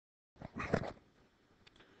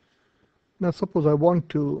Now suppose I want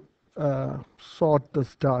to sort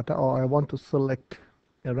this data, or I want to select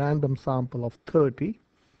a random sample of 30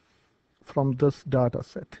 from this data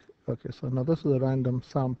set. Okay, so now this is a random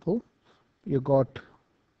sample. You got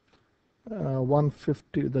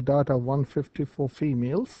 150, the data 150 for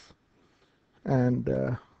females, and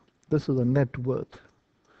this is a net worth.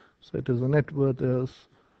 So it is a net worth is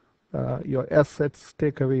your assets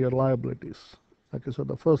take away your liabilities. Okay, so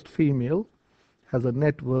the first female has a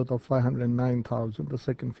net worth of 509,000. The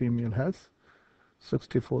second female has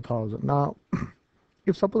 64,000. Now,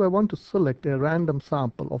 if suppose I want to select a random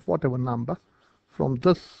sample of whatever number from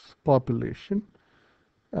this population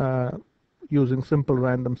using simple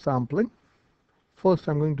random sampling, first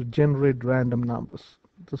I'm going to generate random numbers.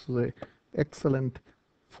 This is a excellent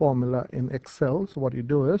formula in Excel. So what you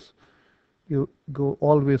do is you go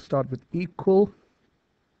always start with equal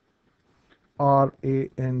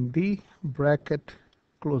RAND bracket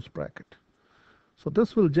close bracket. So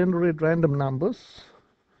this will generate random numbers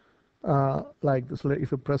like this.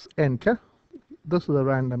 If you press enter, this is a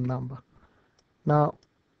random number. Now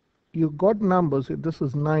you got numbers. This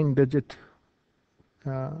is 9-digit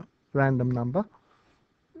random number.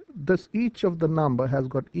 Each of the number has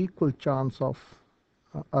got equal chance of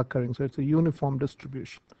occurring, so it's a uniform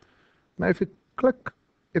distribution. Now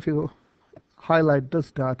if you highlight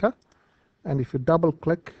this data, and if you double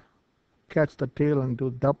click, catch the tail and do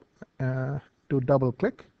double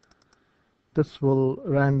click, this will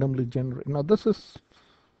randomly generate. Now this is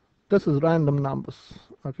random numbers.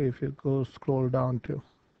 Okay, if you go scroll down to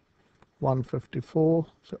 154,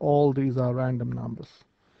 so all these are random numbers.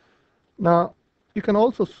 Now you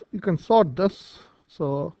can sort this,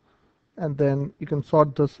 so, and then you can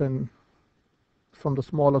sort this in from the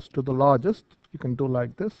smallest to the largest. You can do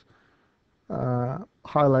like this.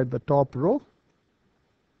 Highlight the top row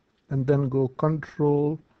and then go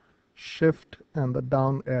Control Shift and the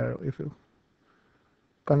down arrow. If you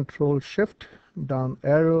Control Shift down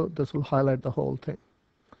arrow, this will highlight the whole thing.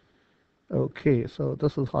 Okay, so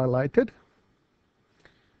this is highlighted,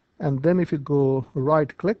 and then if you go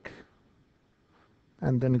right click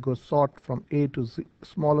and then you go sort from A to Z,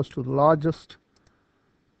 smallest to the largest,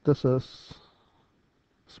 this is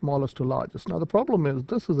smallest to largest. Now the problem is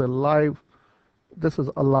this is alive.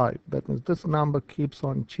 That means this number keeps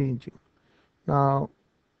on changing. Now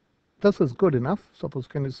this is good enough. Suppose,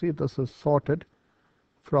 can you see this is sorted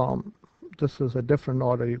from, this is a different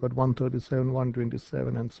order. You got 137,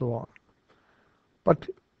 127 and so on. But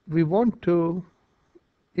we want to,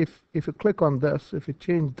 if you click on this, if you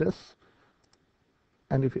change this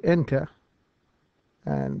and if you enter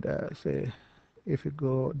and say, if you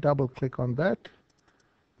go double click on that,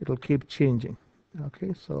 it will keep changing.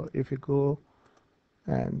 Okay, so if you go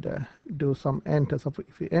and do some enter, so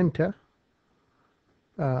if you enter,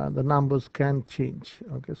 the numbers can change.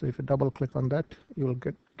 Okay, so if you double click on that, you will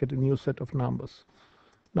get a new set of numbers.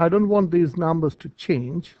 Now I don't want these numbers to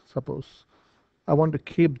change. Suppose I want to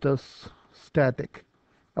keep this static.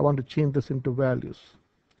 I want to change this into values.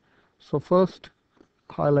 So first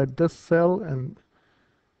highlight this cell and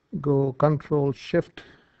go Control Shift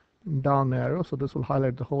down arrow. So this will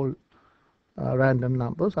highlight the whole random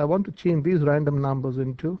numbers. I want to change these random numbers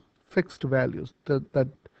into fixed values that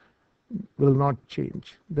will not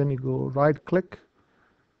change. Then you go right click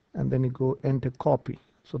and then you go enter copy.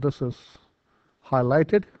 So this is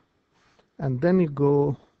highlighted, and then you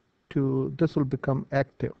go to, this will become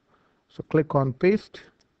active. So click on paste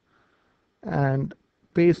and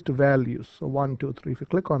paste values. So 1, 2, 3. If you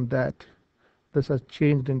click on that, this has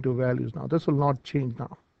changed into values now. This will not change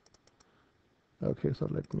now. Okay, so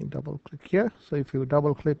let me double click here. So if you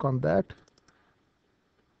double click on that,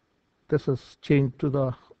 this is changed to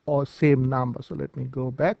the same number. So let me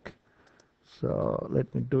go back. So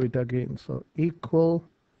let me do it again. So equal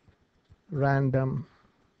random,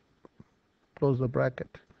 close the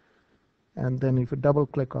bracket, and then if you double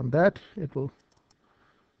click on that, it will,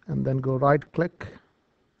 and then go right click,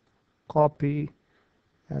 copy,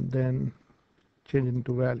 and then change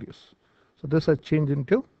into values. So this has changed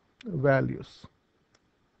into values.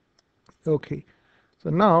 Okay, so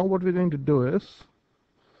now what we're going to do is,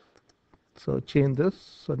 so change this.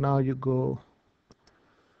 So now you go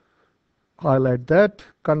highlight that,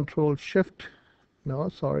 Control Shift, no,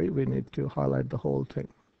 sorry, we need to highlight the whole thing,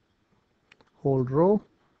 whole row,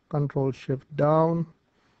 Control Shift down,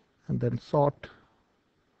 and then sort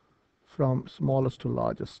from smallest to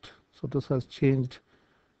largest. So this has changed.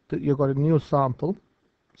 You got a new sample.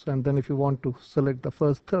 So, and then if you want to select the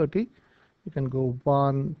first 30, you can go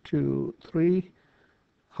 1, 2, 3,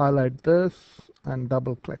 highlight this and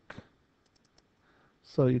double click.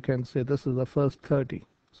 So you can say this is the first 30.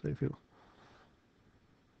 So if you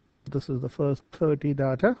This is the first 30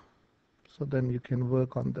 data. So then you can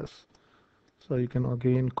work on this. So you can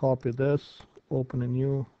again copy this, open a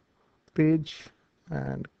new page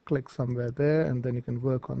and click somewhere there, and then you can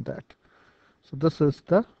work on that. So this is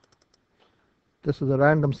a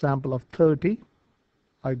random sample of 30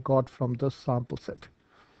 I got from this sample set.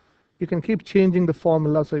 You can keep changing the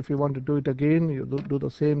formula. So if you want to do it again, you do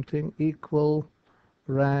the same thing, equal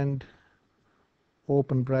rand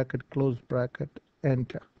open bracket close bracket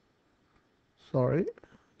enter. Sorry,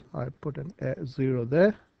 I put a 0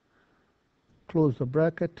 there. Close the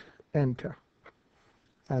bracket, enter.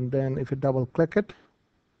 And then if you double click it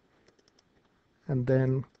and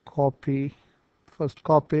then first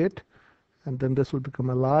copy it, and then this will become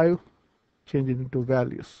alive, change it into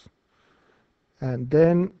values. And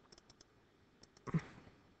then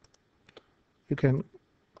you can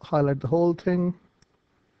highlight the whole thing,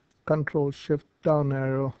 Control Shift down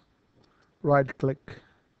arrow, right click,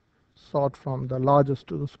 sort from the largest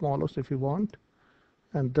to the smallest if you want,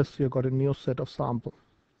 and this you got a new set of sample.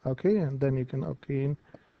 Okay, and then you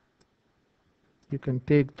can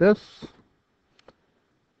take this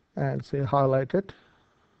and say highlight it.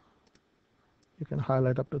 You can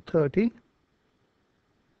highlight up to 30,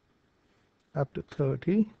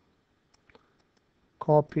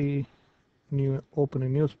 copy, open a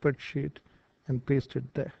new spreadsheet and paste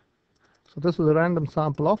it there. So this is a random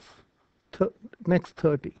sample of next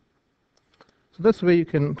 30. So this way you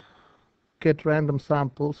can get random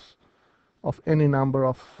samples of any number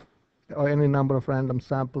of random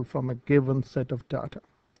sample from a given set of data.